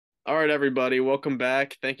All right, everybody, welcome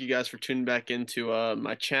back. Thank you guys for tuning back into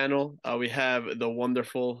my channel. We have the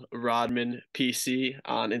wonderful Rodman PC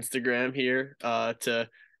on Instagram here to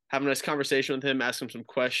have a nice conversation with him, ask him some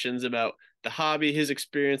questions about the hobby, his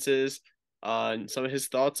experiences, and some of his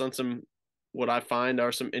thoughts on some what I find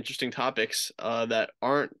are some interesting topics that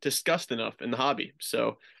aren't discussed enough in the hobby.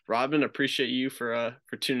 So, Rodman, appreciate you for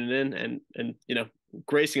tuning in and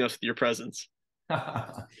gracing us with your presence.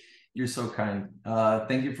 You're so kind.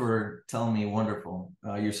 Thank you for telling me wonderful.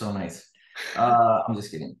 You're so nice. I'm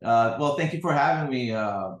just kidding. Well, thank you for having me.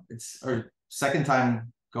 It's our second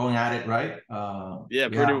time going at it, right? Yeah,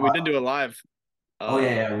 We had a we lot. did do a live Oh yeah,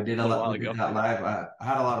 uh, yeah, we did a a little lot. while We did ago. that live. I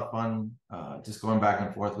had a lot of fun, just going back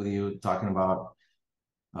and forth with you, talking about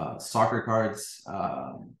soccer cards.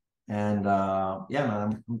 And yeah,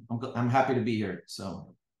 man, I'm happy to be here.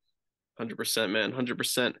 So 100%, man,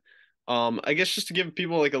 100%. I guess just to give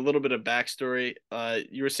people like a little bit of backstory,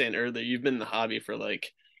 you were saying earlier you've been in the hobby for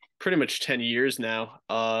like pretty much 10 years now.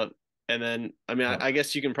 And then I mean, yeah, I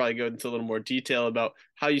guess you can probably go into a little more detail about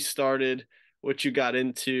how you started, what you got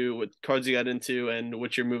into, what cards you got into, and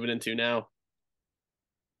what you're moving into now.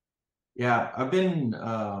 yeah. I've been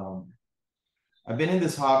in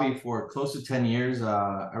this hobby for close to 10 years.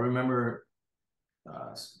 I remember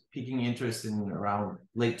peaking interest in around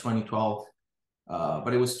late 2012.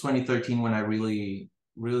 But it was 2013 when I really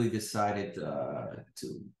decided to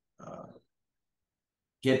uh,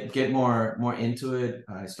 get more into it.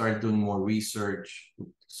 I started doing more research,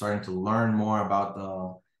 starting to learn more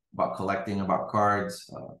about collecting, about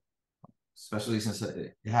cards, especially since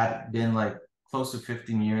it had been like close to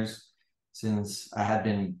 15 years since I had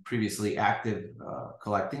been previously active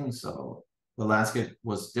collecting. So the landscape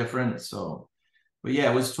was different. So but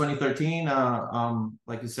yeah, it was 2013.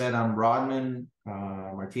 Like you said, I'm Rodman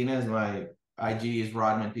Martinez. My IG is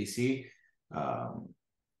RodmanPC. Um,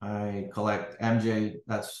 I collect MJ.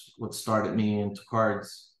 That's what started me into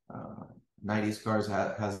cards. 90s cards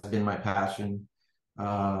has been my passion.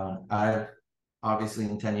 I've obviously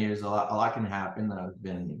in 10 years, a lot can happen.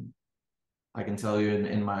 I can tell you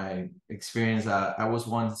in my experience, I was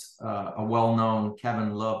once a well-known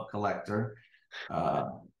Kevin Love collector. Uh,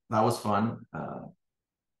 that was fun.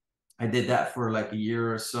 I did that for like a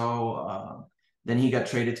year or so. Then he got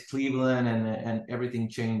traded to Cleveland, and everything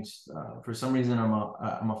changed. For some reason, I'm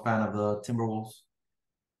a fan of the Timberwolves.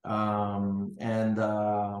 And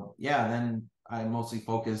yeah, then I mostly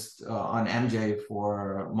focused on MJ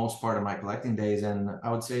for most part of my collecting days. And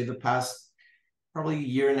I would say the past probably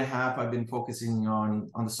year and a half, I've been focusing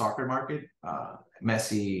on the soccer market.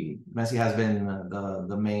 Messi has been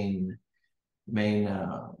the main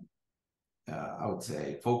I would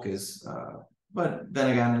say focus. But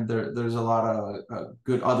then again, there's a lot of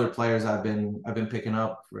good other players I've been picking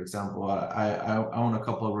up. For example, I own a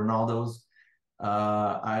couple of Ronaldos.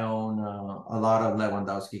 I own a lot of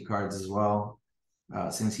Lewandowski cards as well.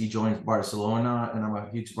 Since he joined Barcelona, and I'm a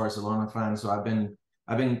huge Barcelona fan, so I've been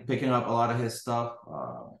picking up a lot of his stuff.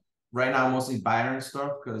 Right now, mostly Bayern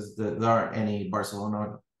stuff because there aren't any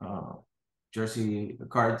Barcelona jersey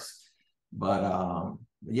cards. But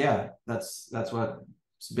yeah, that's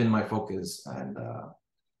what's been my focus. And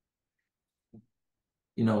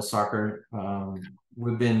soccer.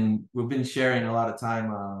 We've been sharing a lot of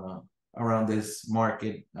time around this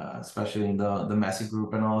market, especially in the Messi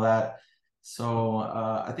group and all that. So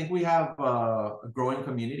I think we have a growing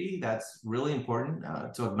community that's really important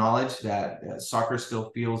to acknowledge that soccer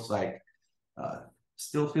still feels like uh,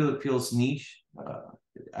 it feels niche.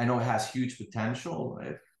 I know it has huge potential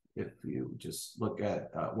if you just look at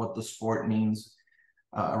what the sport means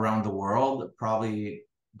around the world. Probably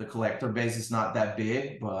the collector base is not that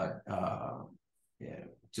big, but yeah,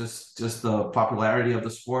 just the popularity of the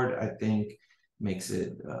sport, I think, makes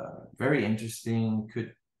it very interesting.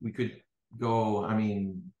 We could go? I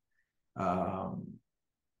mean, um,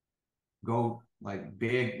 go like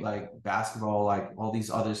big, like basketball, like all these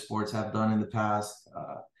other sports have done in the past.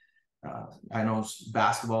 I know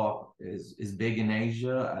basketball is big in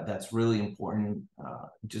Asia. That's really important.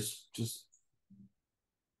 Just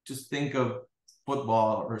think of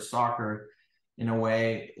football or soccer in a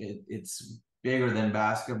way. It's bigger than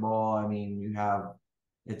basketball. I mean,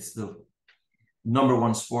 it's the number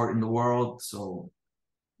one sport in the world, so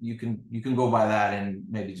you can go by that and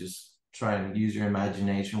maybe just try and use your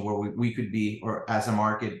imagination where we could be, or as a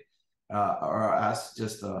market, or as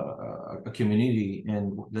just a community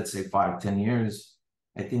in, let's say, 5, 10 years.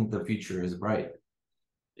 I think the future is bright.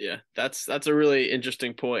 Yeah, that's a really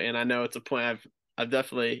interesting point, and I know it's a point I've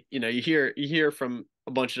definitely you hear from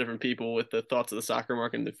a bunch of different people with the thoughts of the soccer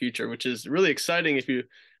market in the future, which is really exciting if you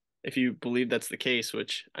if you believe that's the case,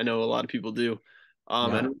 which I know a lot of people do.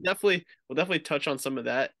 And Yeah. we'll definitely touch on some of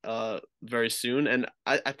that very soon. And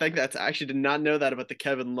I think that's actually did not know that about the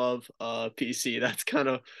Kevin Love PC. That's kind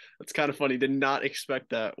of funny. Did not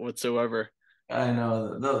expect that whatsoever. I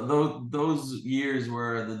know those years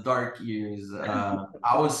were the dark years.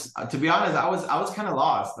 I was, to be honest, I was kind of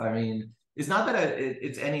lost. I mean, it's not that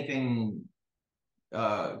it's anything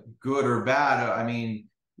good or bad. I mean,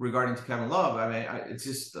 regarding to Kevin Love, I mean, it's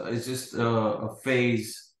just a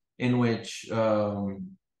phase in which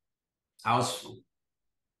I was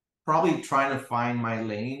probably trying to find my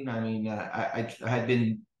lane. I mean, I had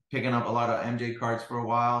been picking up a lot of MJ cards for a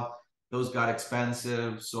while. Those got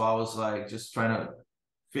expensive, so I was like just trying to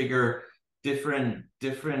figure different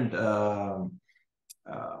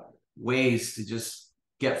ways to just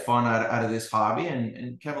get fun out of this hobby.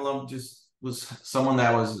 And Kevin Love just was someone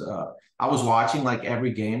that was I was watching like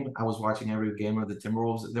every game. I was watching every game of the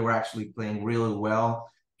Timberwolves. They were actually playing really well.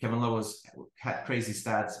 Kevin Love had crazy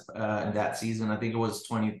stats in that season. I think it was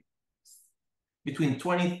 20 between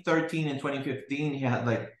 2013 and 2015. He had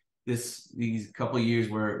like these couple of years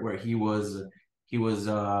where he was it was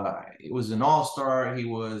an all-star. He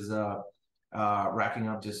was racking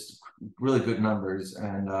up just really good numbers.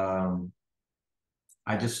 And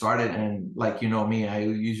I just started, and like, you know me, I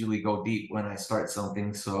usually go deep when I start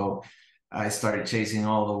something. So I started chasing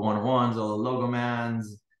all the one-on-ones, all the logo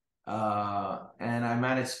mans, and I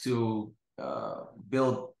managed to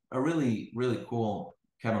build a really, really cool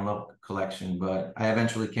Kevin Love collection. But I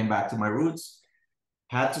eventually came back to my roots,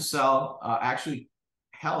 had to sell, actually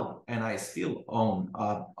held, and I still own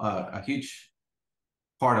a huge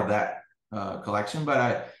part of that collection.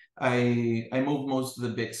 But I moved most of the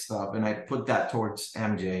big stuff, and I put that towards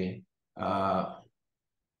MJ, uh,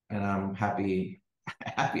 and I'm happy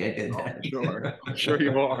happy I did Oh, I'm sure. I'm that. sure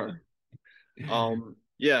you are.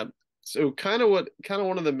 Yeah. So kind of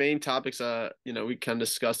one of the main topics we kind of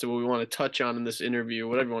discussed it, what we want to touch on in this interview,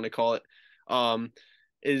 whatever you want to call it, um,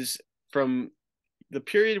 is from the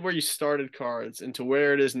period where you started cards into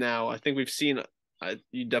where it is now. I think we've seen,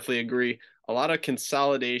 you definitely agree, a lot of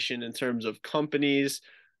consolidation in terms of companies,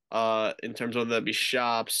 in terms of whether that be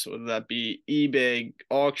shops, whether that be eBay,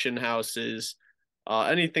 auction houses,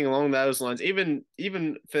 anything along those lines. Even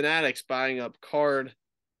fanatics buying up card,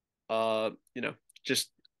 uh, you know, just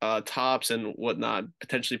tops and whatnot,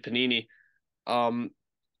 potentially Panini. Um,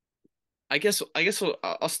 I guess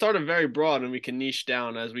I'll start it very broad and we can niche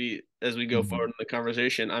down as we go forward in the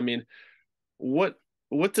conversation. I mean, what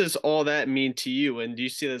what does all that mean to you, and do you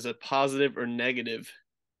see it as a positive or negative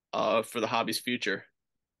for the hobby's future?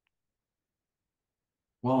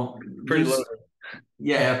 Well, Pretty there's loaded.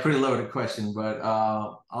 yeah, a pretty loaded question, but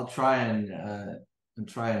I'll try and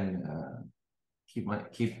keep Yeah,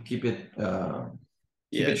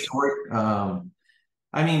 it short.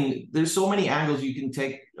 I mean, there's so many angles you can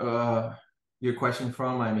take your question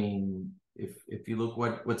from. I mean, if you look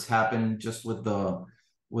what's happened just with the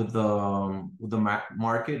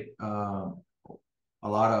market, a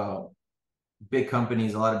lot of big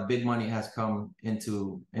companies, a lot of big money has come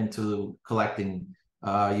into collecting.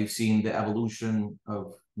 You've seen the evolution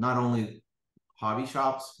of not only hobby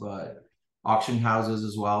shops but auction houses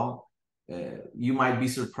as well. You might be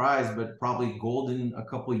surprised, but probably Golden a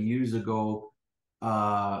couple of years ago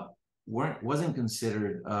uh, wasn't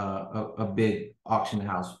considered a big auction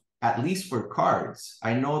house, at least for cards.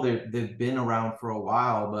 I know they've been around for a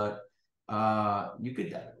while, but you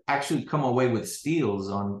could actually come away with steals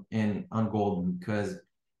on Golden because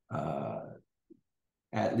uh,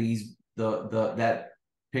 at least the that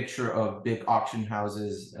picture of big auction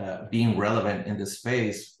houses being relevant in the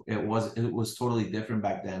space, it was totally different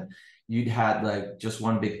back then. You'd had like just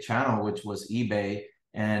one big channel, which was eBay,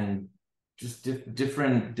 and just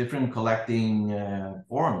different collecting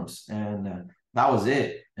forums, and that was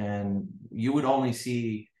it. And you would only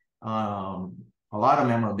see a lot of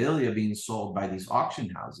memorabilia being sold by these auction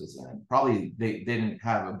houses, and probably they didn't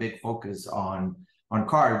have a big focus on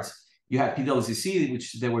cards. You had PWCC,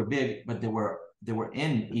 which they were big, but they were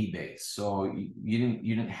in eBay, so you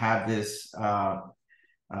didn't have this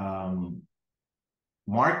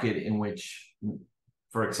market in which,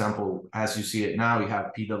 for example, as you see it now, you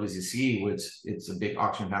have PWCC, which it's a big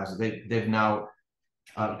auction house. They've now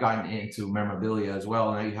gotten into memorabilia as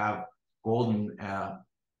well. Now you have Golden,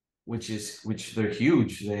 which they're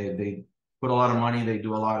huge. They put a lot of money. They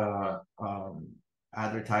do a lot of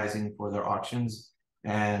advertising for their auctions,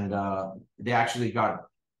 and they actually got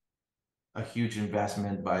a huge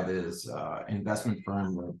investment by this investment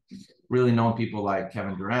firm with really known people like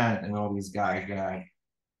Kevin Durant and all these guys that,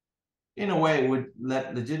 in a way, would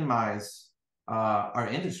legitimize our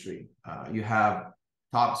industry. You have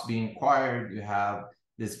Topps being acquired. You have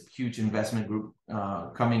this huge investment group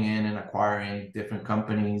coming in and acquiring different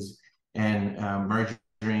companies and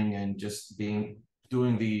merging and just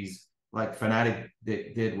doing these like Fanatic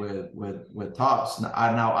did with Topps.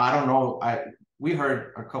 Now I don't know. We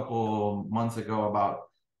heard a couple months ago about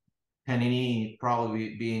Panini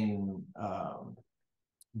probably being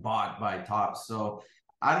bought by Topps. So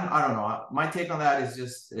I don't know. My take on that is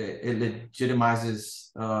just it legitimizes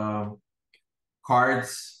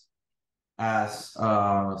cards as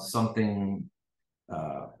something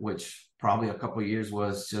which probably a couple of years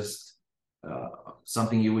was just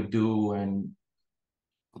something you would do and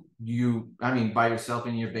I mean by yourself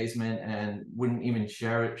in your basement and wouldn't even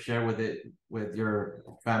share with your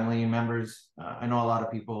family members. I know a lot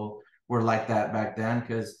of people were like that back then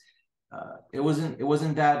because it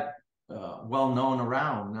wasn't that well known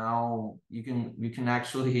around. Now you can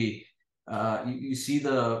actually you see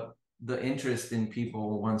the interest in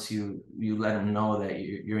people once you let them know that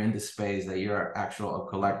you're in the space, that you're actual a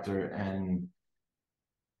collector. And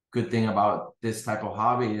good thing about this type of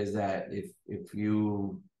hobby is that if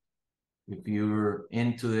you're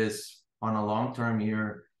into this on a long term,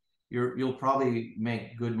 you'll probably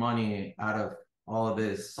make good money out of all of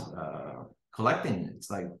this collecting. It's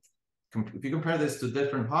like if you compare this to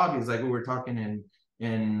different hobbies, like we were talking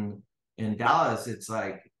in Dallas, it's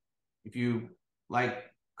like if you like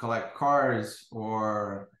collect cars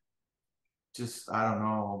or just I don't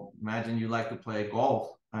know, imagine you like to play golf.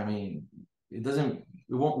 I mean, it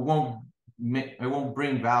won't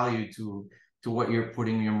bring value to what you're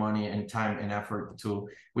putting your money and time and effort to,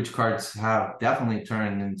 which cards have definitely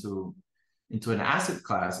turned into an asset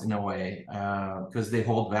class in a way because they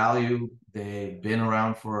hold value. They've been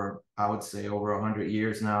around for I would say over 100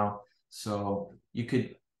 years now, so you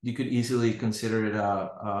could easily consider it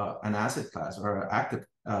an asset class or active.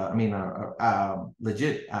 A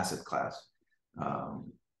legit asset class.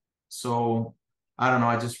 So I don't know.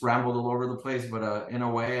 I just rambled all over the place, but in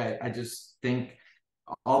a way, I just think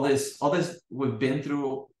all this we've been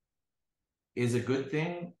through is a good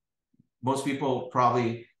thing. Most people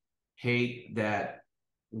probably hate that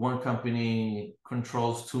one company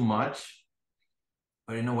controls too much,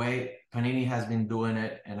 but in a way, Panini has been doing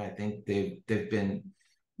it, and I think they've been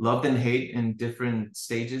loved and hate in different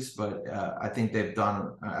stages, but I think they've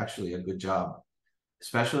done actually a good job,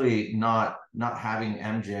 especially not having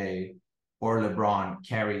MJ or LeBron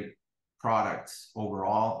carry products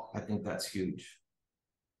overall. I think that's huge.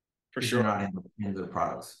 For Because they're sure. not in the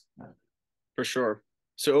products. For sure.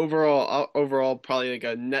 So overall, probably like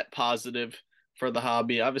a net positive for the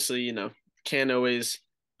hobby. Obviously, can't always.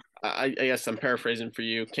 I guess I'm paraphrasing for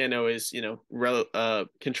you. Can't always,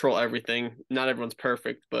 control everything. Not everyone's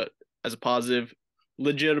perfect, but as a positive,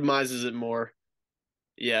 legitimizes it more.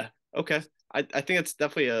 Yeah. Okay. I think it's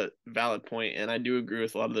definitely a valid point, and I do agree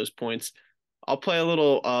with a lot of those points. I'll play a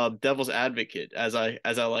little devil's advocate as I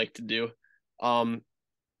like to do. Um,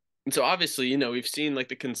 and so obviously, we've seen like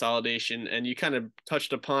the consolidation, and you kind of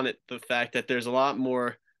touched upon it, the fact that there's a lot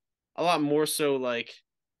more so like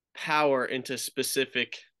power into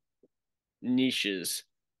specific niches,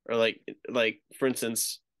 or like for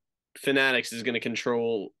instance, Fanatics is going to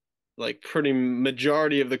control like pretty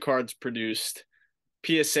majority of the cards produced.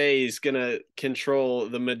 PSA is going to control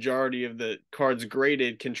the majority of the cards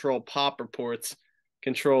graded, control pop reports,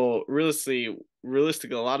 control realistically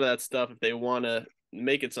a lot of that stuff if they want to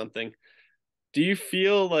make it something. Do you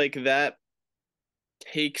feel like that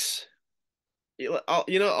takes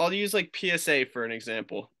I'll use like PSA for an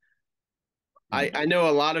example. I know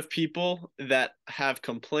a lot of people that have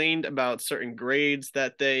complained about certain grades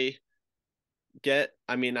that they get.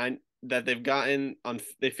 I mean, I that they've gotten on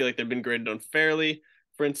they feel like they've been graded unfairly.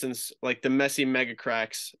 For instance, like the Messi mega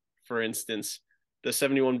cracks, for instance, the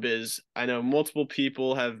 71 biz. I know multiple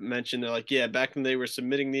people have mentioned they're like, yeah, back when they were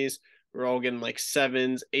submitting these, we're all getting like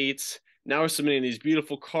sevens, eights. Now we're submitting these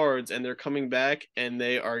beautiful cards and they're coming back and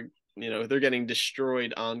they are, they're getting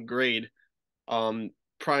destroyed on grade. A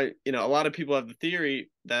lot of people have the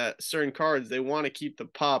theory that certain cards they want to keep the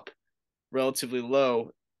pop relatively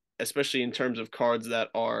low, especially in terms of cards that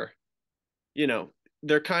are, you know,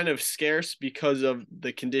 they're kind of scarce because of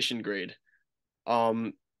the condition grade.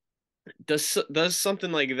 Um, does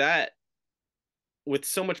something like that, with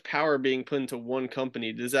so much power being put into one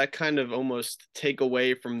company, does that kind of almost take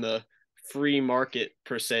away from the free market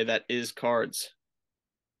per se that is cards?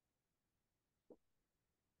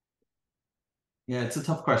 Yeah, it's a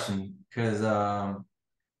tough question because,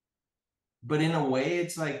 but in a way,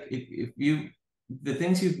 it's like if you the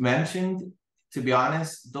things you've mentioned, to be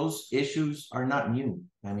honest, those issues are not new.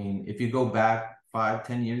 I mean, if you go back 5,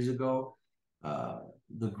 10 years ago,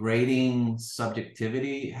 the grading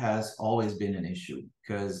subjectivity has always been an issue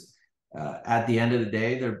because at the end of the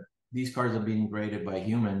day, these cards are being graded by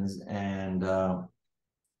humans, and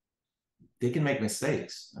they can make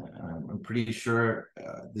mistakes. I'm pretty sure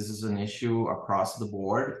this is an issue across the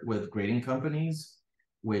board with grading companies,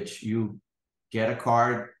 which you get a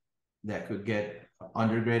card that could get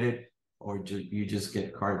undergraded, or you just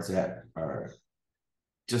get cards that are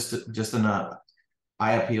just in a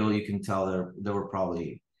eye appeal. You can tell they were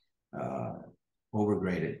probably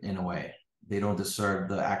overgraded in a way. They don't deserve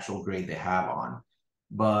the actual grade they have on.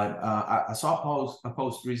 But I saw a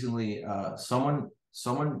post recently. Someone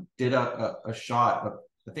did a shot of,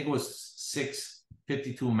 I think it was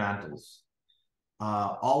 652 mantles,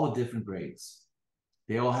 all with different grades.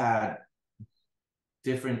 They all had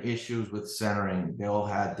different issues with centering. They all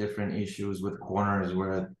had different issues with corners,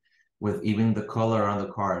 with even the color on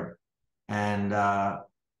the card. And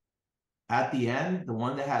at the end, the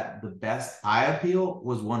one that had the best eye appeal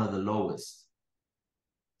was one of the lowest.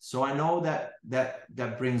 So I know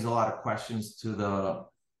that brings a lot of questions to the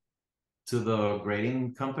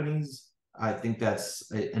grading companies. I think that's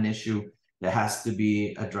an issue that has to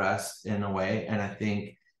be addressed in a way, and I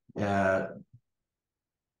think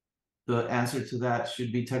the answer to that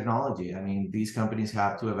should be technology. I mean, these companies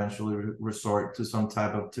have to eventually resort to some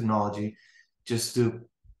type of technology just to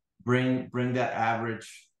bring that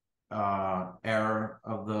average error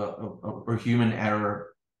or human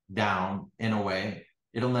error down in a way.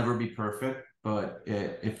 It'll never be perfect, but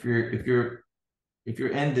if you're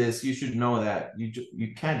in this, you should know that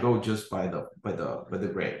you can't go just by the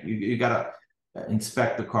grade. You gotta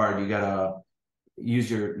inspect the card. You gotta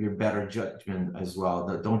use your better judgment as well.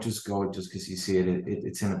 Don't just go just because you see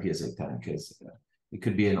it's in a PSA 10, because it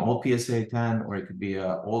could be an old PSA 10, or it could be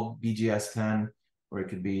an old BGS 10, or it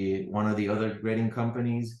could be one of the other grading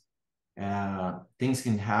companies. Things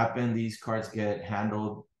can happen. These cards get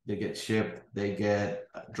handled, they get shipped, they get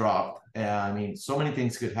dropped. I mean, so many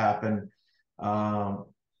things could happen. It's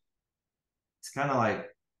kind of like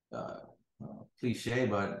cliche,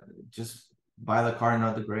 but just buy the card,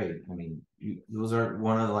 not the grade. I mean, those are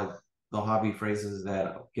one of like the hobby phrases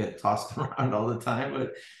that get tossed around all the time,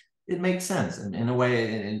 but it makes sense in a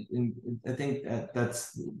way. And I think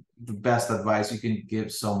that's the best advice you can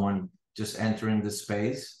give someone just entering the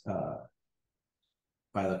space.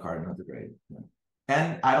 Buy the card, not the grade. Yeah.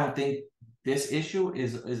 And I don't think this issue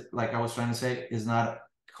is like I was trying to say, is not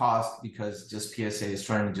cost because just PSA is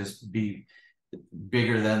trying to just be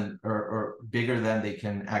bigger than or bigger than they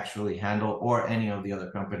can actually handle, or any of the other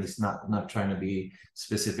companies, not trying to be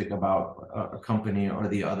specific about a company or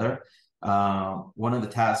the other. One of the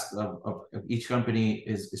tasks of each company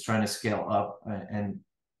is trying to scale up and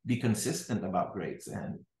be consistent about grades,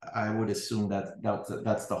 and I would assume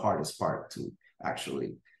that's the hardest part to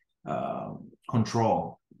actually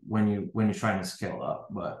control when you're trying to scale up.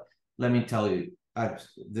 But let me tell you,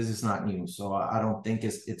 this is not new, so I don't think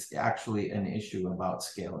it's actually an issue about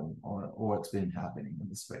scaling or what's been happening in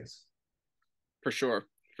the space. For sure.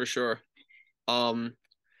 I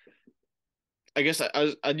guess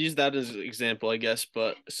I'd use that as an example, I guess.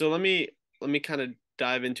 But so let me kind of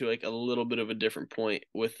dive into like a little bit of a different point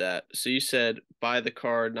with that. So you said buy the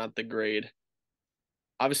card, not the grade.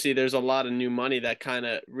 Obviously, there's a lot of new money that kind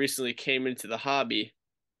of recently came into the hobby,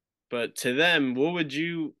 but to them, what would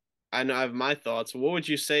you? I know I have my thoughts. What would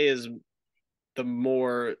you say is the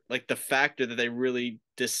more like the factor that they really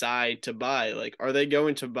decide to buy? Like, are they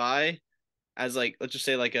going to buy as like, let's just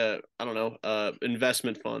say like a, I don't know,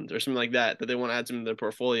 investment fund or something like that they want to add to their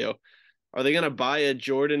portfolio? Are they going to buy a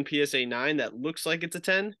Jordan PSA 9 that looks like it's a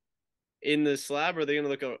 10 in the slab, or are they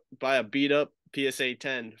going to buy a beat up PSA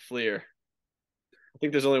 10 Fleer? I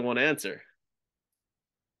think there's only one answer.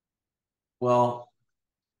 Well,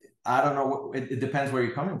 I don't know. It depends where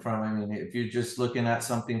you're coming from. I mean, if you're just looking at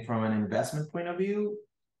something from an investment point of view,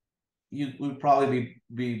 you would probably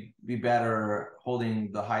be better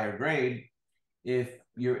holding the higher grade. If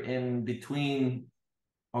you're in between,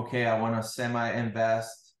 okay, I want to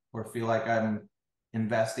semi-invest or feel like I'm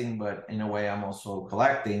investing, but in a way I'm also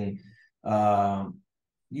collecting.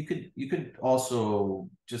 You could also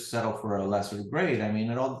just settle for a lesser grade. I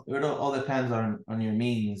mean, it all depends on your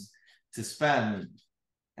means to spend,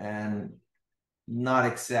 and not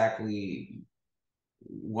exactly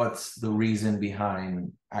what's the reason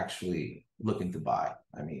behind actually looking to buy.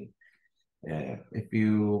 I mean, if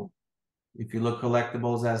you look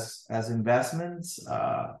collectibles as investments,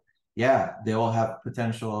 yeah, they all have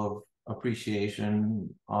potential of appreciation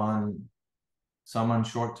on some on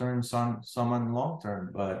short term, some on long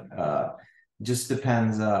term, but just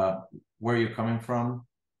depends where you're coming from.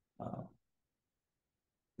 Uh,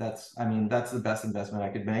 that's the best investment I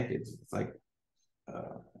could make. It's like,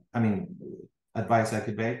 uh, I mean, advice I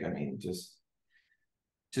could make. I mean, just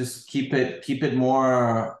keep it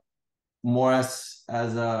more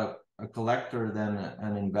as a collector than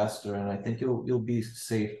an investor, and I think you'll be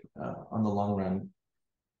safe on the long run.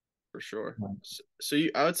 For sure. So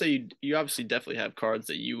you, I would say you obviously definitely have cards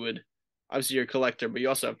that you would, obviously you're a collector, but you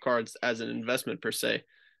also have cards as an investment per se.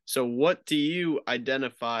 So what do you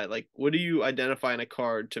identify, like what do you identify in a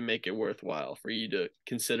card to make it worthwhile for you to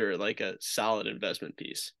consider it like a solid investment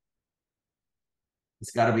piece?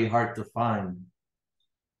 It's got to be hard to find.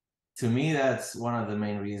 To me, that's one of the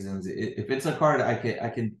main reasons. If it's a card I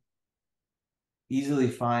can easily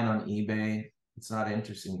find on eBay, it's not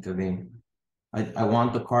interesting to me. I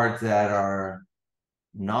want the cards that are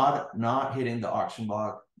not hitting the auction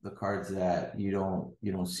block, the cards that you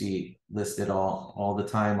don't see listed all the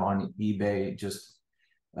time on eBay, just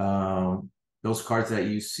those cards that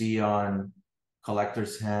you see on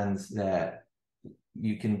collectors' hands that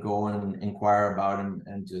you can go and inquire about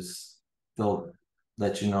and just they'll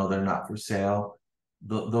let you know they're not for sale.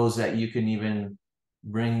 Those that you can even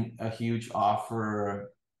bring a huge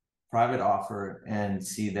offer, private offer, and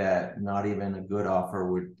see that not even a good offer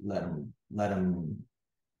would let them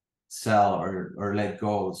sell or let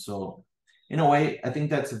go. So in a way, I think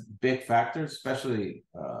that's a big factor, especially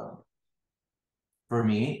for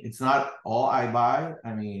me. It's not all I buy.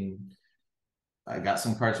 I mean, I got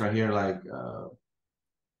some cards right here, like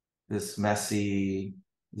this Messi.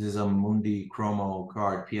 This is a Mundi Chromo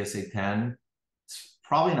card, PSA 10. It's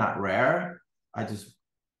probably not rare. I just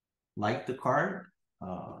like the card.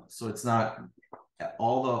 So it's not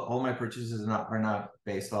all my purchases are not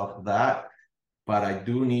based off of that, but I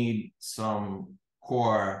do need some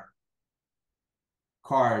core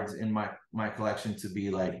cards in my collection to be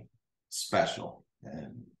like special,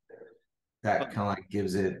 and that kind of like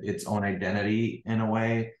gives it its own identity in a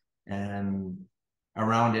way. And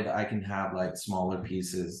around it I can have like smaller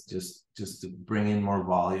pieces just to bring in more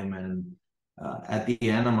volume. And at the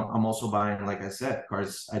end I'm also buying, like I said,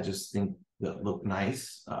 cards I just think that look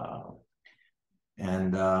nice,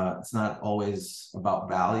 and it's not always about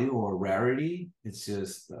value or rarity. It's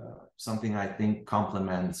just something I think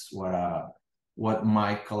complements what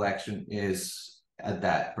my collection is at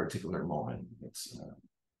that particular moment. It's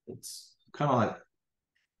kind of like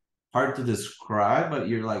hard to describe, but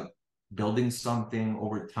you're like building something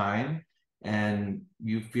over time, and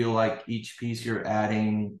you feel like each piece you're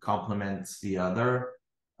adding complements the other.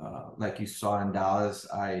 Like you saw in Dallas,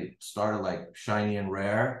 I started like shiny and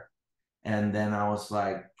rare, and then I was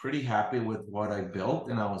like pretty happy with what I built,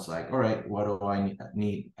 and I was like, all right, what do I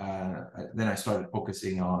need? Then I started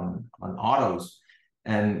focusing on autos,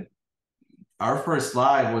 and our first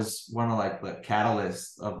live was one of like the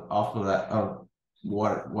catalysts of off of that of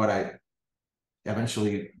what I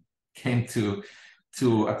eventually came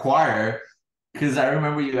to acquire. Because I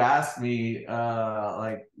remember you asked me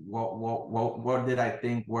like what did I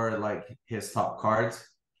think were like his top cards,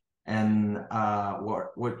 and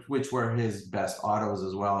which were his best autos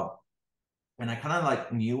as well. And I kind of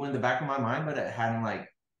like knew in the back of my mind, but I hadn't like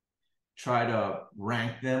tried to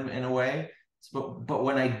rank them in a way. But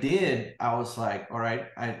when I did, I was like, all right,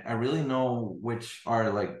 I really know which are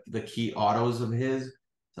like the key autos of his.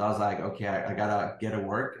 So I was like, okay, I gotta get to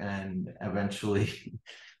work, and eventually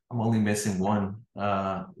I'm only missing one,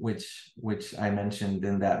 which I mentioned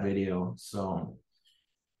in that video. So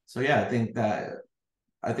yeah,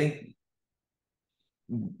 I think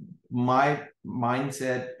my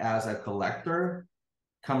mindset as a collector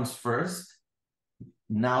comes first.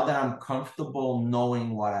 Now that I'm comfortable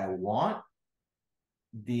knowing what I want,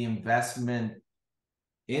 the investment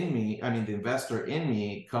in me, I mean, the investor in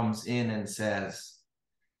me comes in and says,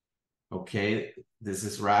 okay, this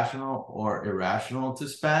is rational or irrational to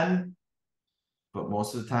spend. But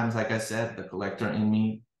most of the times, like I said, the collector in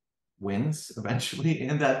me wins eventually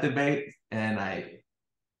in that debate. And I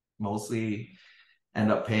mostly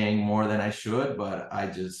end up paying more than I should, but I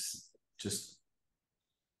just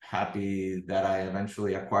happy that I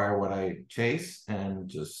eventually acquire what I chase, and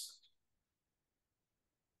just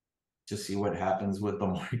see what happens with the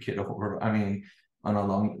market over. I mean, on a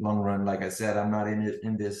long run, like I said, I'm not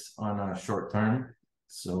in this on a short term.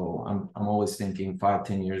 So I'm always thinking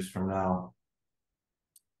 5-10 years from now.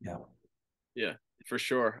 Yeah. Yeah, for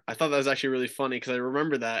sure. I thought that was actually really funny because I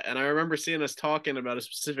remember that, and I remember seeing us talking about a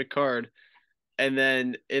specific card, And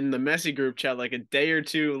then in the Messi group chat, like a day or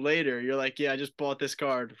two later, you're like, "Yeah, I just bought this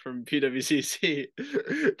card from PWCC,"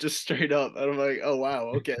 just straight up. And I'm like, "Oh wow,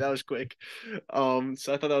 okay, that was quick." So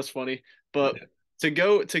I thought that was funny. But to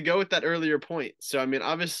go with that earlier point, so I mean,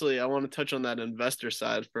 obviously, I want to touch on that investor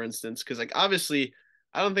side, for instance, because like obviously,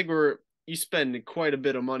 I don't think you spend quite a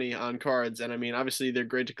bit of money on cards, and I mean, obviously, they're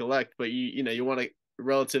great to collect, but you want to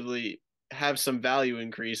relatively have some value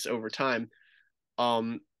increase over time.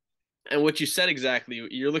 Um, and what you said exactly,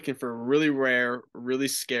 you're looking for really rare, really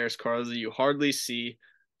scarce cards that you hardly see,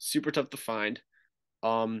 super tough to find.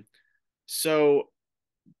 Um, so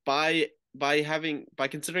by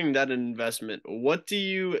considering that an investment, what do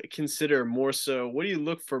you consider more so? What do you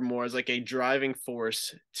look for more as like a driving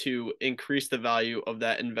force to increase the value of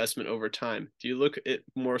that investment over time? Do you look at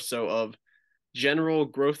more so of general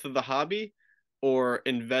growth of the hobby or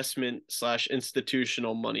investment slash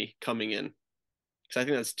institutional money coming in? Because I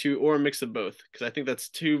think that's two, or a mix of both. Because I think that's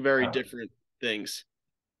two very different things.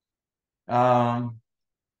 Um,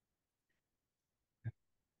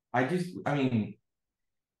 I mean,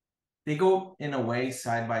 they go in a way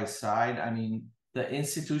side by side. I mean, the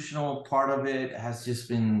institutional part of it has just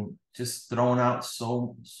been just thrown out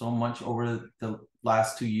so much over the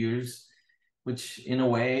last 2 years, which in a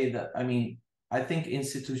way that I mean, I think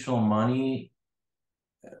institutional money.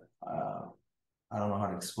 Uh, I don't know how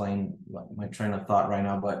to explain my train of thought right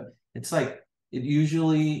now, but it's like it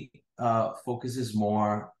usually focuses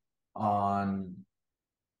more on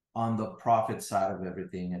the profit side of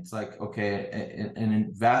everything. It's like, okay, an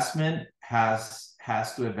investment has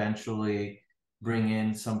to eventually bring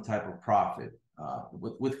in some type of profit.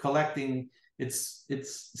 With collecting, it's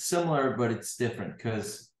similar, but it's different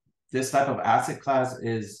because this type of asset class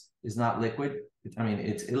is not liquid. I mean,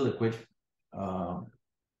 it's illiquid. Um,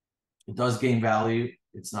 it does gain value.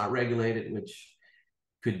 It's not regulated, which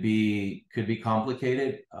could be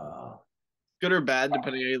complicated. Good or bad,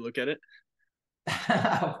 depending on how you look at it.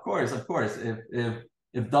 Of course, of course.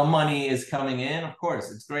 If the money is coming in, of course,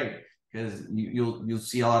 it's great because you'll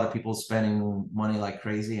see a lot of people spending money like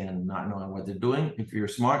crazy and not knowing what they're doing. If you're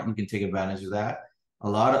smart, you can take advantage of that. A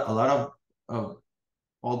lot of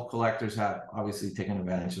old collectors have obviously taken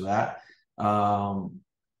advantage of that.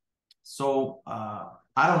 So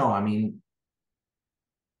I don't know. I mean,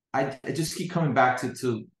 I just keep coming back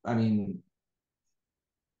to I mean,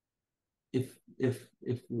 if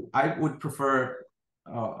I would prefer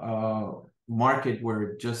a market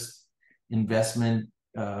where just investment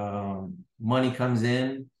money comes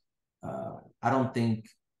in. I don't think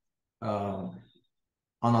on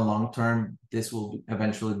a long term this will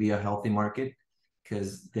eventually be a healthy market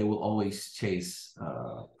because they will always chase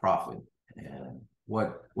profit. And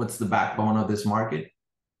what's the backbone of this market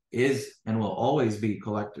is and will always be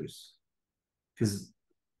collectors because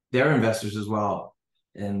they're investors as well,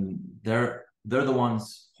 and they're the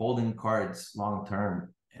ones holding cards long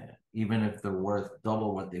term, even if they're worth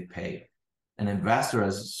double what they pay. An investor,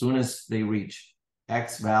 as soon as they reach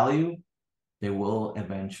X value, they will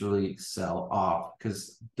eventually sell off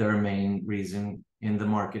because their main reason in the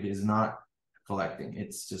market is not collecting;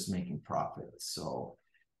 it's just making profit. So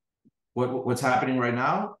what's happening right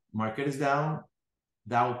now? Market is down.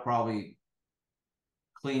 That will probably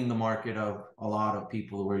clean the market of a lot of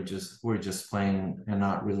people who are just playing and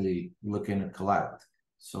not really looking to collect.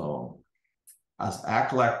 So as a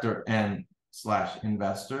collector and slash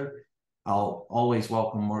investor, I'll always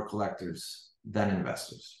welcome more collectors than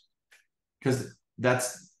investors because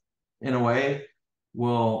that's in a way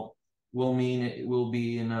will mean it will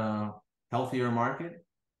be in a healthier market.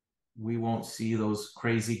 We won't see those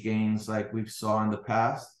crazy gains like we've saw in the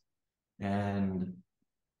past, and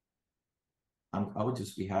I would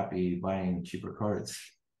just be happy buying cheaper cards.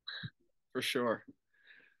 For sure.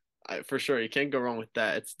 For sure. You can't go wrong with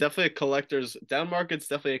that. It's definitely a collector's down market's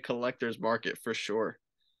definitely a collector's market for sure.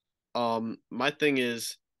 My thing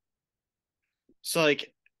is, so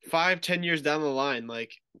like 5, 10 years down the line,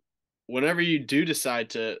 like whenever you do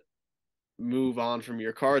decide to move on from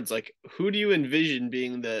your cards, like who do you envision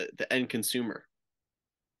being the end consumer?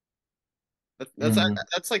 That's Mhm.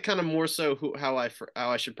 that's like kind of more so how I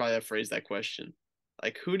should probably have phrased that question.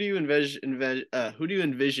 Like who do you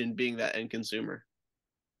envision being that end consumer?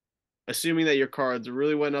 Assuming that your cards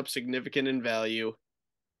really went up significant in value.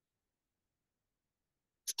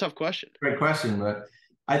 It's a tough question. Great question, but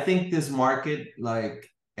I think this market, like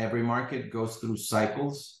every market, goes through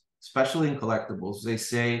cycles, especially in collectibles. They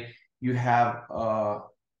say you have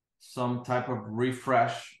some type of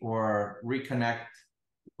refresh or reconnection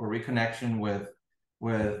with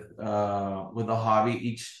the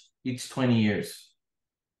hobby each 20 years.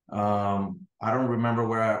 I don't remember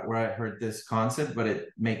where I heard this concept, but it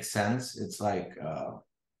makes sense. It's like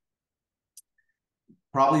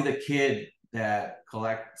probably the kid that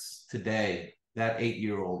collects today, that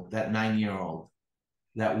 8-year-old, that 9-year-old,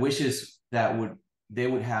 that wishes that they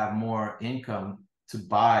would have more income to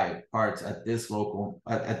buy parts at this local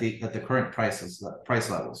at the current price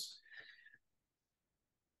levels.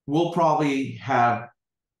 We'll probably have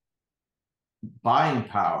buying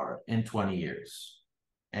power in 20 years.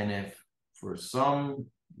 And if for some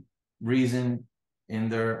reason in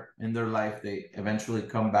their life they eventually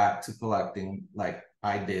come back to collecting, like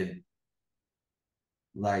I did,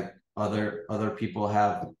 like other people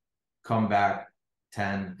have come back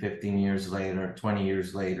 10, 15 years later, 20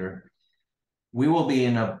 years later, we will be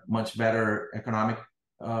in a much better economic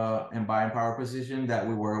and buying power position that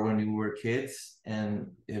we were when we were kids. And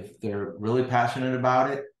if they're really passionate about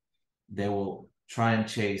it, they will try and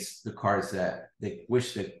chase the cards that they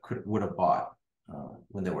wish they would have bought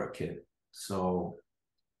when they were a kid. So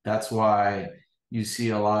that's why you see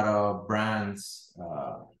a lot of brands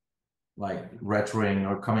like retroing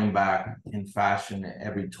or coming back in fashion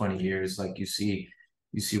every 20 years. Like you see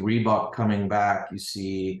Reebok coming back. You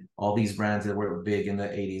see all these brands that were big in the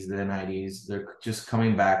 80s, the 90s. They're just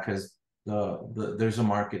coming back because there's a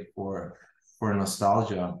market for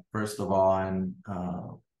nostalgia, first of all, and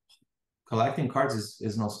collecting cards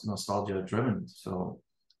is nostalgia driven. So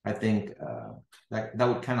I think that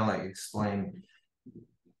would kind of like explain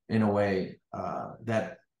in a way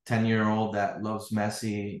that 10-year-old that loves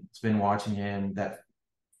Messi, has been watching him, that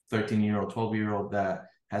 13-year-old, 12-year-old that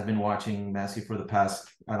has been watching Messi for the past,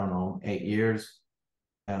 I don't know, 8 years.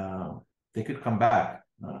 They could come back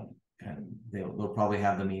and they'll probably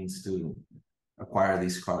have the means to acquire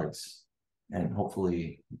these cards. And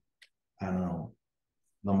hopefully, I don't know,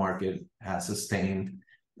 the market has sustained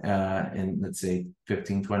in, let's say,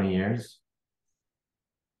 15, 20 years.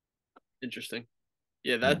 Interesting.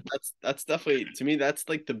 Yeah, that's definitely, to me, that's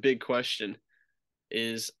like the big question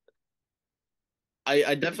is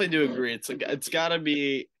I definitely do agree. It's like it's gotta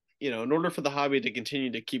be, in order for the hobby to continue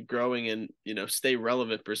to keep growing and, stay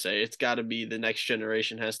relevant per se, it's gotta be the next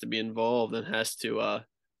generation has to be involved and has to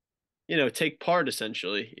take part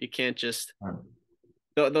essentially. You can't just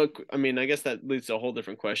I mean, I guess that leads to a whole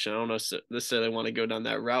different question. I don't necessarily want to go down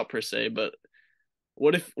that route per se, but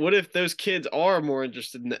what if those kids are more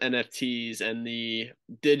interested in the NFTs and the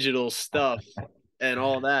digital stuff and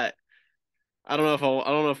all that? I don't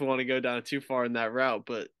know if we want to go down too far in that route,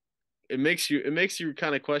 but it makes you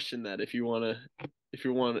kind of question that if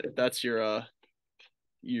that's your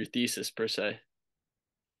thesis per se.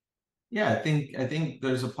 Yeah, I think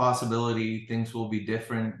there's a possibility things will be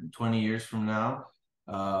different 20 years from now.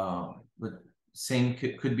 But same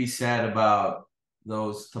could be said about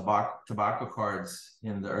those tobacco cards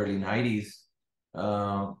in the early 90s.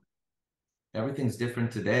 Uh, Everything's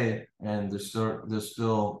different today, and they're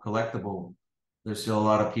still collectible. There's still a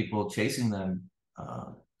lot of people chasing them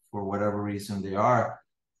for whatever reason they are,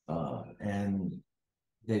 and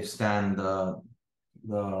they've stand the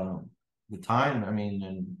the time. I mean,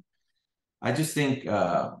 and I just think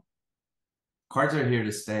cards are here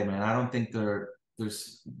to stay, man. I don't think they're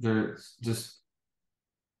just.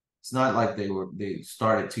 It's not like they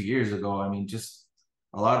started 2 years ago. I mean, just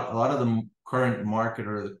a lot of the current market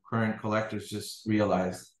or the current collectors just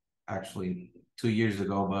realized actually 2 years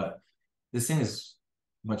ago, but this thing is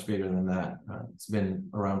much bigger than that. It's been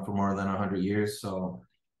around for more than 100 years, so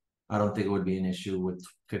I don't think it would be an issue with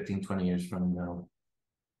 15, 20 years from now.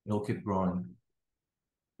 It'll keep growing.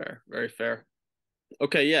 Fair, very fair.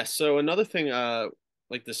 Okay, yeah. So another thing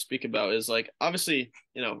like to speak about is like obviously,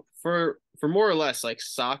 for more or less like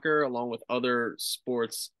soccer along with other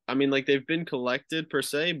sports, I mean like they've been collected per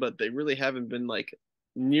se, but they really haven't been like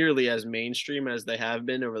nearly as mainstream as they have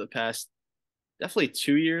been over the past definitely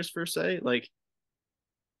 2 years per se. Like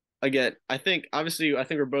again, I think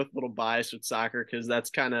we're both a little biased with soccer because that's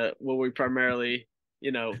kind of what we primarily,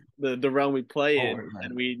 the realm we play Oh, in and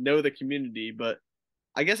man. we know the community, but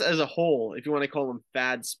I guess as a whole, if you want to call them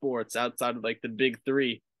fad sports outside of like the big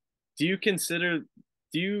three, do you consider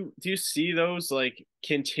do you see those like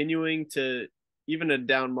continuing to even a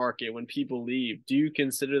down market when people leave? Do you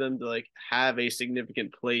consider them to like have a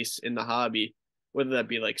significant place in the hobby, whether that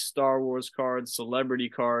be like Star Wars cards, celebrity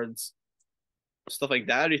cards, stuff like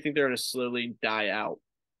that? Or do you think they're going to slowly die out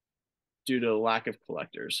due to lack of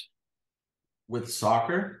collectors? With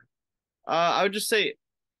soccer, I would just say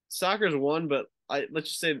soccer's one, but let's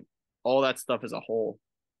just say all that stuff as a whole.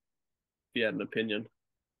 If you had an opinion.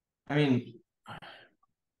 I mean,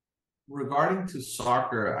 regarding to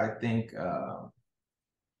soccer, I think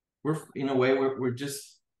we're in a way we're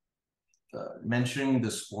just mentioning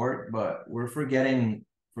the sport, but we're forgetting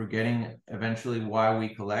eventually why we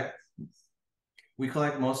collect. We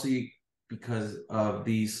collect mostly because of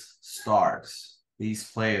these stars,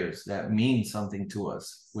 these players that mean something to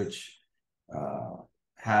us, which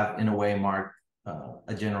have in a way marked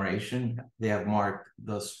a generation. They have marked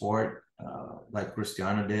the sport, like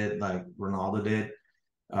Cristiano did, like Ronaldo did.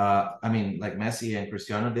 I mean, like Messi and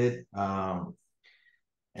Cristiano did.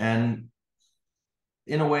 And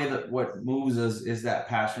in a way, that what moves us is that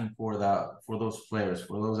passion for those players,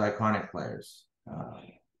 for those iconic players.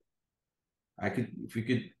 If you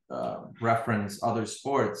could reference other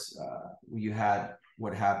sports, you had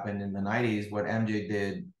what happened in the 90s, what MJ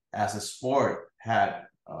did as a sport had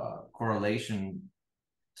correlation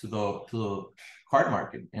to the card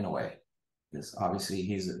market in a way. Because obviously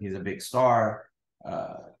he's a big star.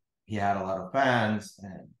 He had a lot of fans,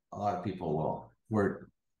 and a lot of people were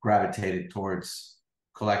gravitated towards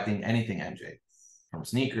collecting anything MJ, from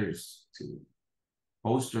sneakers to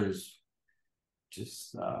posters,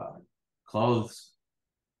 just clothes,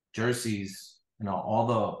 jerseys, all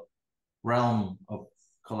the realm of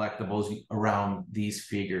collectibles around these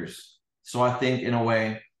figures. So I think in a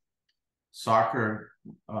way, soccer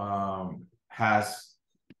has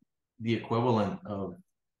the equivalent of,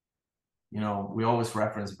 we always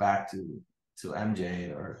reference back to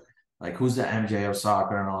MJ, or like who's the MJ of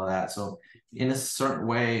soccer and all that. So in a certain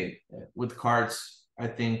way, with cards, I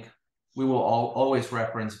think we will always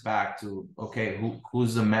reference back to, okay,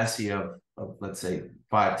 who's the Messi of let's say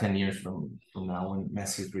 5-10 years from now, when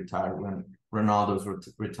Messi's retired, when Ronaldo's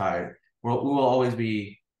retired. We will always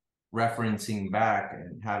be referencing back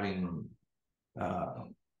and having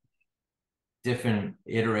different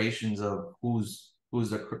iterations of who's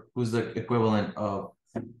the equivalent of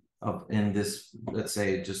in this, let's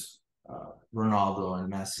say, just Ronaldo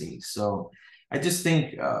and Messi. So I just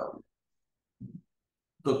think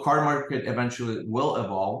the card market eventually will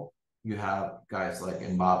evolve. You have guys like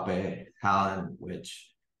Mbappe, Haaland,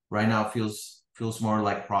 which right now feels more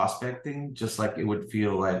like prospecting, just like it would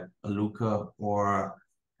feel like a Luka or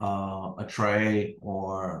a Trey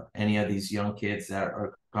or any of these young kids that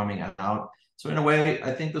are coming out. So in a way,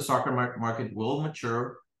 I think the soccer market will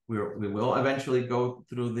mature. We will eventually go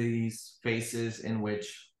through these phases in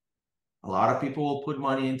which a lot of people will put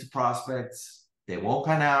money into prospects. They won't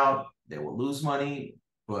pan out. They will lose money,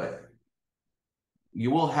 but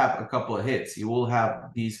you will have a couple of hits. You will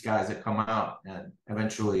have these guys that come out and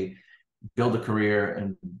eventually build a career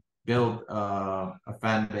and build a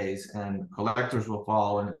fan base, and collectors will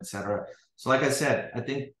follow, and etc. So like I said, I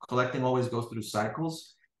think collecting always goes through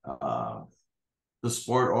cycles. The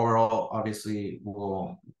sport overall obviously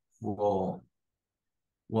will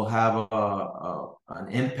have an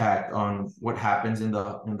impact on what happens in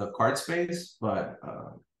the card space, but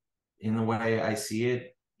in the way I see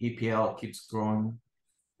it, EPL keeps growing.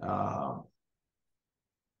 The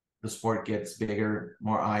sport gets bigger,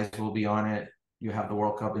 more eyes will be on it. You have the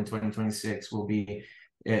World Cup in 2026 will be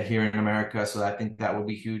here in America, so I think that will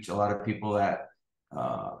be huge. A lot of people that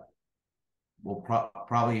will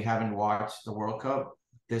probably haven't watched the World Cup,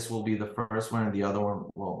 this will be the first one, and the other one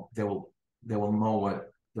they will know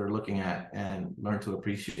what they're looking at and learn to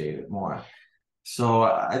appreciate it more. So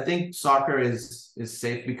I think soccer is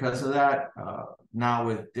safe because of that. Now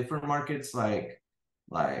with different markets like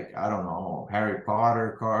I don't know, Harry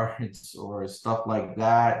Potter cards or stuff like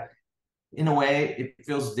that, in a way it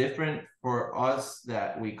feels different for us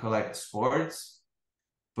that we collect sports.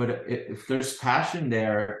 But if there's passion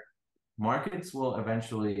there, markets will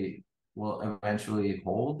eventually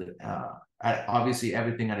hold. Obviously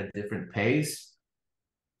everything at a different pace.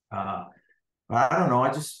 But I don't know.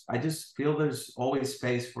 I just feel there's always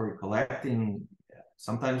space for collecting.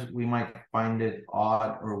 Sometimes we might find it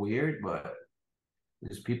odd or weird, but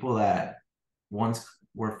there's people that once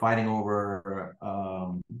were fighting over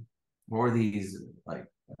these like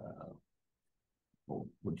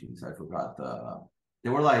geez, I forgot they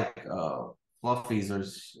were like fluffies or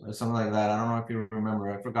something like that. I don't know if you remember.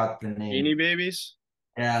 I forgot the name. Beanie Babies?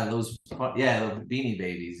 Yeah, those Beanie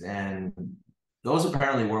Babies, and those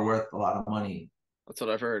apparently were worth a lot of money. That's what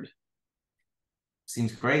I've heard.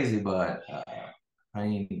 Seems crazy, but I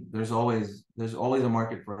mean, there's always a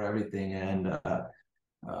market for everything, and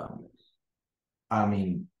I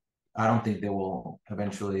mean, I don't think they will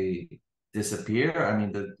eventually disappear. I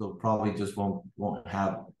mean, they'll probably just won't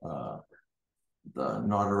have the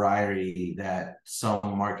notoriety that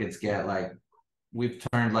some markets get. Like we've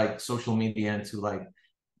turned like social media into like,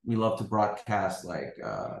 we love to broadcast like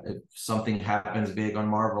if something happens big on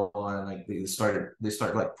Marvel, and like they start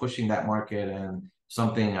like pushing that market, and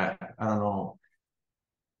something I don't know,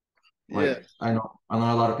 Yeah. Like I know a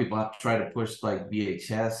lot of people have try to push like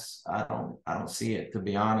VHS. I don't see it, to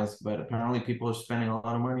be honest. But apparently people are spending a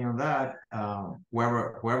lot of money on that.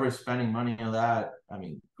 Whoever is spending money on that, I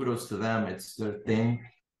mean, kudos to them. It's their thing.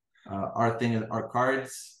 Our thing is our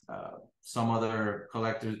cards. Some other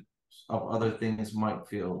collectors of other things might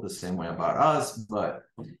feel the same way about us, but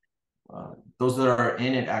those that are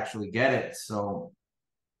in it actually get it. So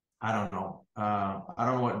I don't know. I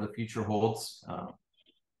don't know what the future holds.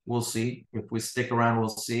 We'll see. If we stick around, we'll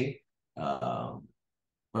see. Um,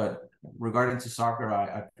 but regarding to soccer,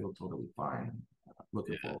 I feel totally fine.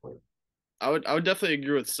 Looking Yeah. forward. I would definitely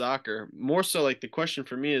agree with soccer. More so like the question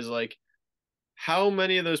for me is like how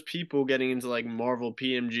many of those people getting into like Marvel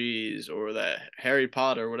PMGs or that Harry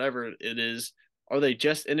Potter, whatever it is, are they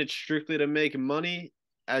just in it strictly to make money?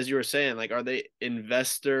 As you were saying, like, are they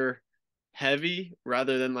investor heavy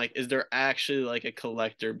rather than like, is there actually like a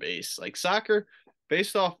collector base? Like soccer,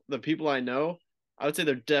 based off the people I know, I would say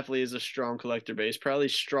there definitely is a strong collector base, probably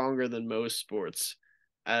stronger than most sports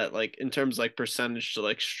at like in terms of, like percentage to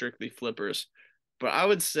like strictly flippers. But I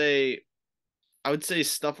would say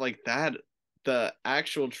stuff like that, the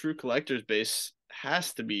actual true collector's base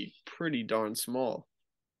has to be pretty darn small,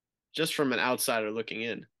 just from an outsider looking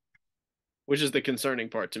in, which is the concerning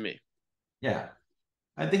part to me. Yeah,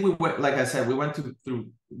 I think we went. Like I said, we went through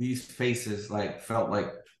these phases. Like felt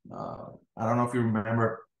like I don't know if you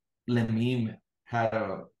remember, Lemime had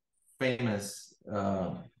a famous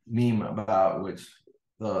meme about which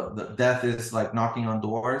the death is like knocking on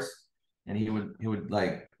doors, and he would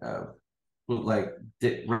like put like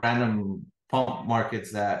random pump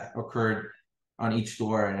markets that occurred on each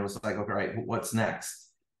door, and it was like, okay, right, what's next?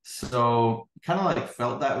 So kind of like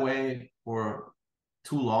felt that way for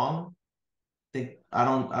too long. I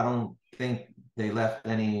don't think they left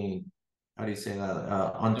any, how do you say that,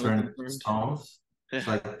 Don't unturned confirmed. stones. It's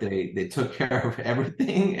Yeah, like they took care of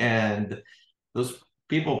everything, and those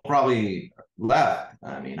people probably left.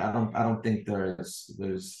 I mean, I don't think there's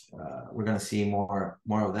we're gonna see more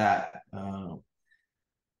of that.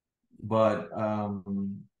 But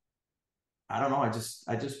I don't know. I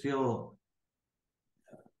just feel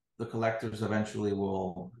the collectors eventually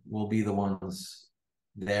will be the ones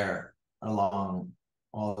there along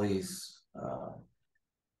all these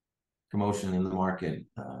promotion in the market.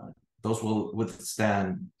 Those will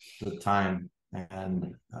withstand the time,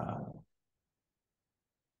 and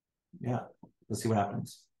yeah, let's see what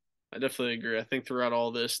happens. I definitely agree. I think throughout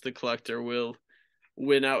all this, the collector will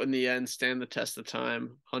win out in the end, stand the test of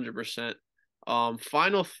time, 100%.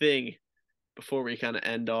 Final thing before we kind of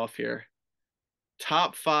end off here.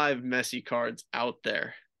 Top five Messi cards out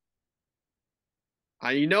there.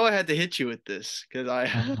 I had to hit you with this because I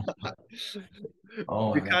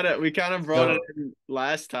Oh we my kind god! of we kind of brought it So in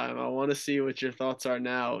last time. I want to see what your thoughts are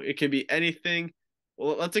now. It could be anything.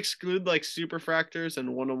 Well, let's exclude like super fractors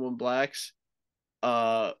and one-on-one blacks.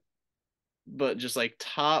 Uh, but just like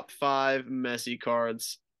top five Messi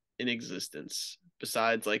cards in existence,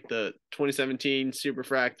 besides like the 2017 super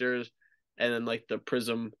fractors and then like the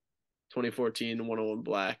Prism 2014 one-on-one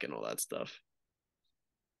black and all that stuff.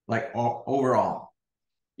 like overall,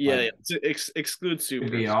 Yeah, like yeah. So exclude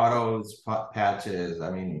could be supers. autos, patches.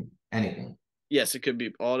 I mean, anything. Yes, it could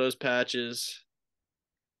be autos, patches,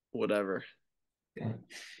 whatever. Okay.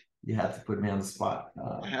 You have to put me on the spot.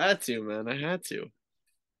 I had to, man. I had to.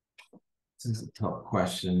 This is a tough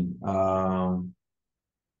question.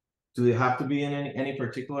 Do they have to be in any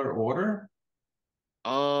particular order?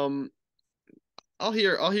 Um, we'll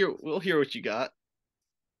hear what you got.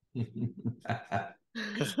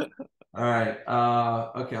 All right.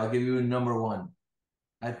 Okay, I'll give you a number one.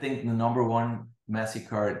 I think the number one Messi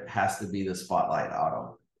card has to be the Spotlight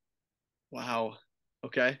Auto. Wow.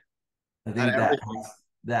 Okay. I Out think of everything.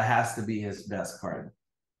 that has to be his best card.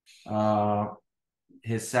 Uh,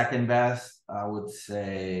 his second best, I would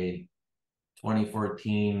say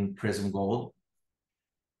 2014 Prism Gold,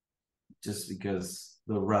 just because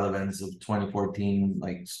the relevance of 2014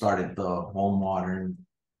 like started the whole modern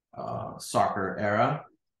soccer era.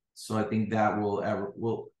 So I think that card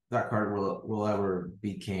will ever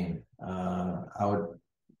be king. I would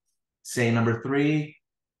say number three,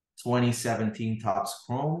 2017 Topps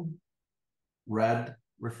Chrome red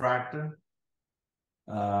refractor.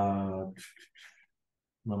 Uh,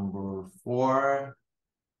 Number four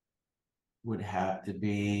would have to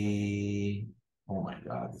be. Oh my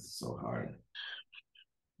god, this is so hard.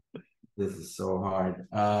 This is so hard.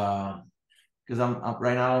 Because I'm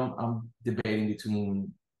right now I'm debating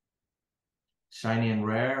between shiny and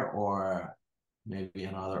rare or maybe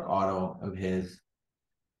another auto of his.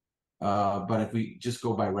 But if we just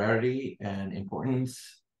go by rarity and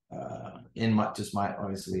importance, in my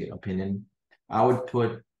obviously opinion, I would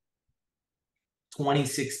put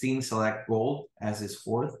 2016 Select Gold as his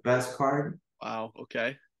fourth best card. Wow.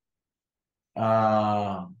 Okay.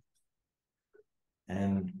 Uh,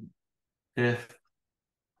 and fifth,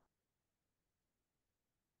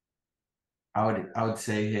 I would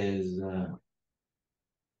say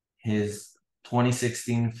his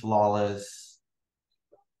 2016 Flawless,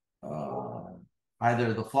 uh,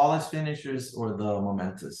 either the Flawless Finishers or the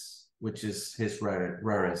Momentous, which is his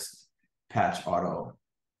rarest patch auto. I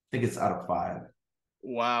think it's out of 5.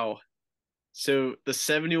 Wow. So the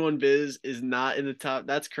 71 biz is not in the top.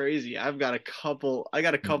 That's crazy. I got a couple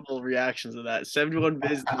reactions to that. 71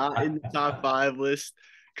 biz not in the top 5 list.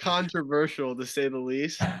 Controversial to say the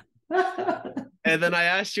least. And then I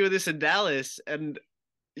asked you this in Dallas, and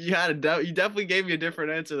you definitely gave me a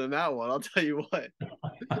different answer than that one. I'll tell you what.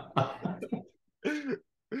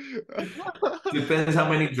 Depends how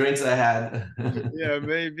many drinks I had. Yeah,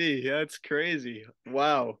 maybe. That's crazy.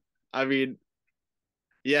 Wow. I mean,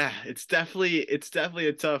 yeah, it's definitely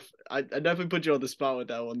a tough. I definitely put you on the spot with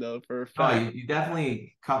that one though, for a Oh, fact. you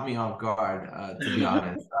definitely caught me off guard, to be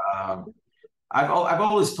honest. I've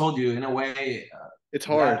always told you, in a way, It's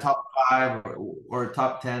that hard. top 5 or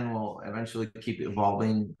top 10 will eventually keep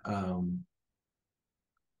evolving.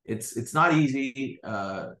 It's not easy.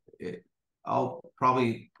 I'll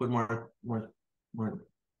probably put more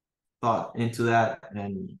thought into that,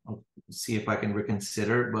 and I'll see if I can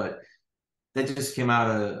reconsider. But that just came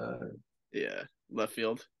out Yeah, left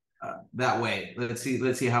field. that way. Let's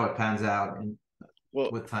see how it pans out and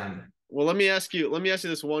Well, with time. well, let me ask you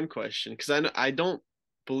this one question because I don't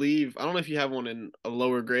know if you have one in a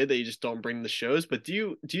lower grade that you just don't bring to the shows, but do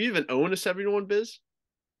you even own a 71 biz?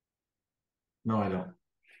 No, I don't.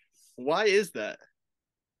 Why is that?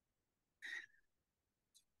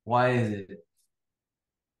 Why is it?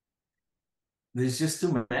 There's just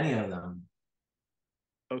too many of them.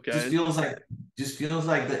 Okay, Just feels like just feels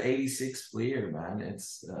like the 86 Fleer, man.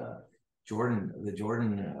 It's the Jordan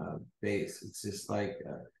base. It's just like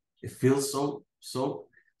it feels so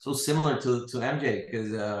similar to MJ,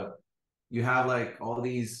 because you have like all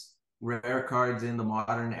these rare cards in the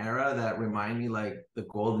modern era that remind me like the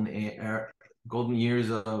golden years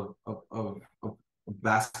of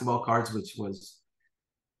basketball cards, which was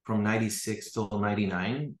from 96 till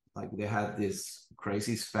 99. Like they had this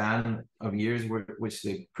crazy span of years which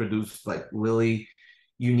they produced like really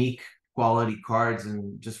unique quality cards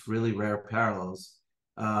and just really rare parallels.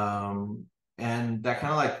 And that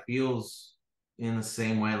kind of like feels in the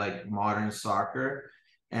same way like modern soccer.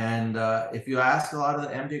 And if you ask a lot of the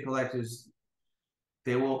MJ collectors,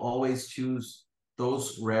 they will always choose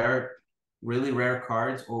those really rare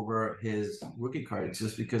cards over his rookie cards,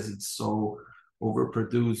 just because it's so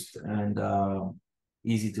overproduced and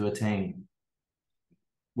easy to attain.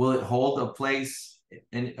 Will it hold a place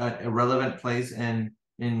in a relevant place in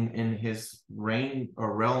his range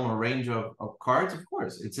or realm or range of cards? Of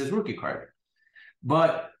course, it's his rookie card.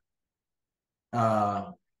 But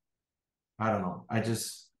uh, I don't know. I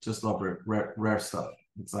just love rare stuff.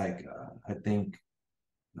 It's like I think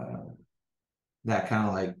uh, that kind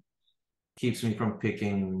of like keeps me from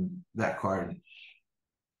picking that card.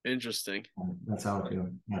 interesting. That's how I feel.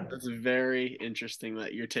 Yeah. That's very interesting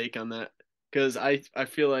that your take on that because I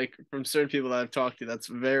feel like from certain people that I've talked to, that's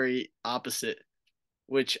very opposite.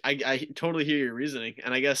 Which I totally hear your reasoning,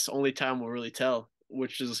 and I guess only time will really tell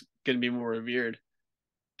which is going to be more revered.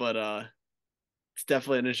 But it's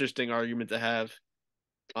definitely an interesting argument to have.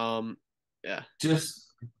 Um, yeah,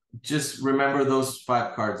 Just remember those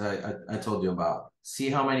 5 cards I told you about. See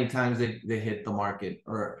how many times they hit the market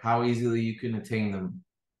or how easily you can attain them.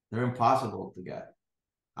 They're impossible to get.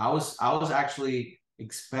 I was actually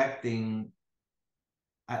expecting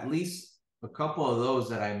at least a couple of those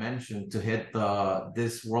that I mentioned to hit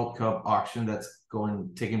this World Cup auction that's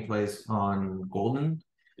taking place on Golden,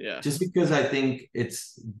 yeah, just because I think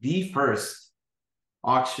it's the first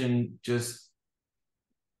auction just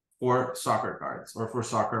for soccer cards or for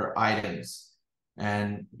soccer items.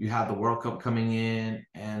 And you have the World Cup coming in,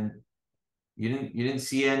 and you didn't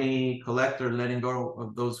see any collector letting go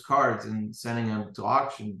of those cards and sending them to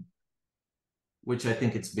auction, which I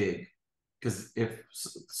think it's big. Because if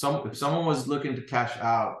someone was looking to cash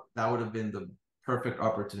out, that would have been the perfect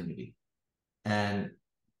opportunity. And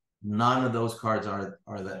none of those cards are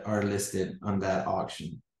listed on that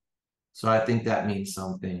auction. So I think that means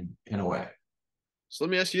something in a way. so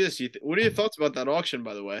let me ask you this: what are your thoughts about that auction,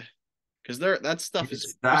 by the way? Because that stuff is It's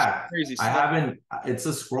just that crazy I stuff. haven't. It's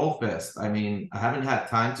a scroll fest. I mean, I haven't had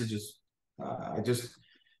time to just. I just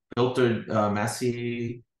filtered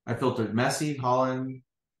Messi. I filtered Messi, Holland,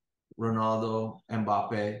 Ronaldo,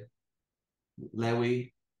 Mbappe,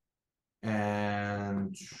 Lewy,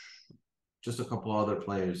 and just a couple other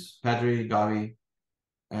players, Pedri, Gavi,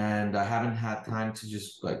 and I haven't had time to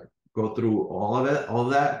just like go through all of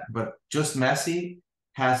that. But just Messi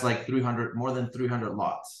has like 300, more than 300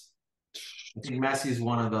 lots. I think Messi is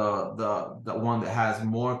one of the one that has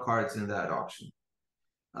more cards in that auction.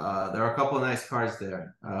 There are a couple of nice cards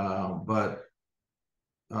there, but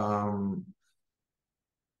um,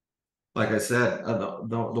 like I said,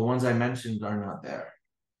 the ones I mentioned are not there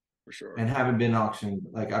For sure. and haven't been auctioned.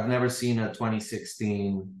 Like I've never seen a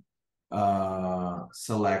 2016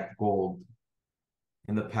 select gold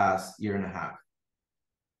in the past year and a half.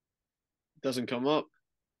 Doesn't come up.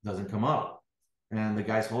 Doesn't come up, and the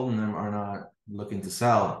guys holding them are not looking to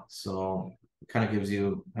sell. So it kind of gives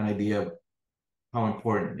you an idea of how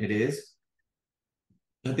important it is.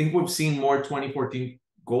 I think we've seen more 2014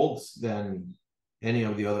 golds than any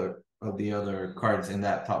of the other cards in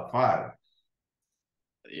that top five.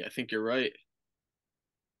 Yeah, I think you're right.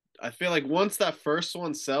 I feel like once that first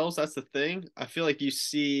one sells, that's the thing. I feel like you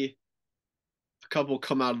see a couple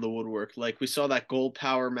come out of the woodwork. Like we saw that gold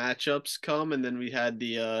power matchups come, and then we had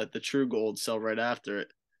the true gold sell right after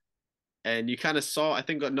it. And you kind of saw, I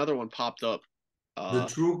think another one popped up. The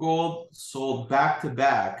true gold sold back to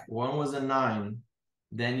back. One was a 9,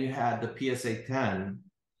 then you had the PSA 10,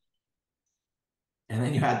 and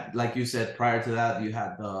then you had, like you said, prior to that, you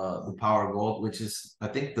had the power gold, which is I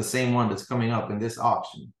think the same one that's coming up in this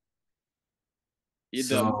auction.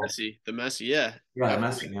 So The Messi, yeah. yeah, I the feel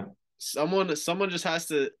Messi, like yeah. someone just has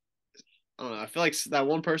to. I don't know. I feel like that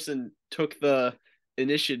one person took the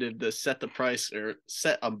initiative to set the price or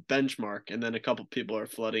set a benchmark, and then a couple people are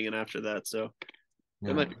flooding in after that. So it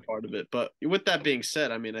Yeah. might be part of it. But with that being said,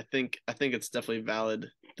 I mean, I think it's definitely valid.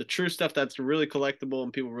 The true stuff that's really collectible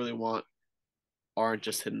and people really want aren't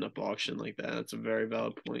just hitting up auction like that. That's a very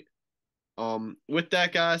valid point. With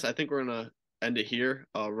that, guys, I think we're gonna end it here.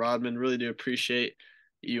 Rodman, really do appreciate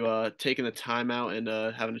you taking the time out and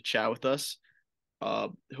having a chat with us.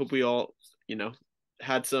 Hope we all, you know,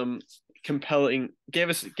 had some compelling gave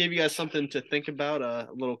you guys something to think about, a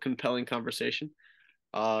little compelling conversation.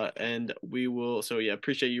 And we will so yeah,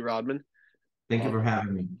 appreciate you, Rodman. Thank you Uh for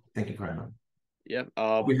having me. Thank you for having me.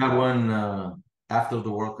 yeah, We have one after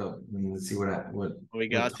the World Cup. Let's see we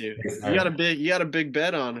what got takes to. place there. You got a big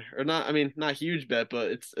bet on, or not, I mean, not huge bet,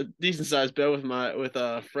 but it's a decent sized bet with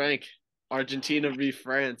Frank. Argentina v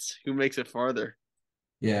France, who makes it farther.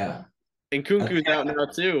 Yeah. And I Kunku's out now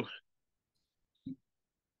too.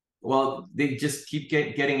 Well, they just keep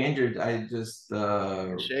getting injured. I just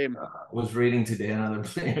Shame. was reading today another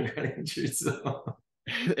player got injured. So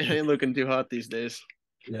It ain't looking too hot these days.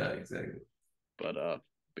 yeah, exactly. But uh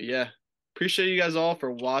but yeah. Appreciate you guys all for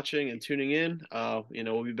watching and tuning in.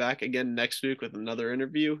 We'll be back again next week with another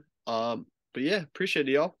interview. But yeah, appreciate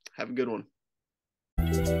it, y'all. Have a good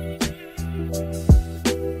one.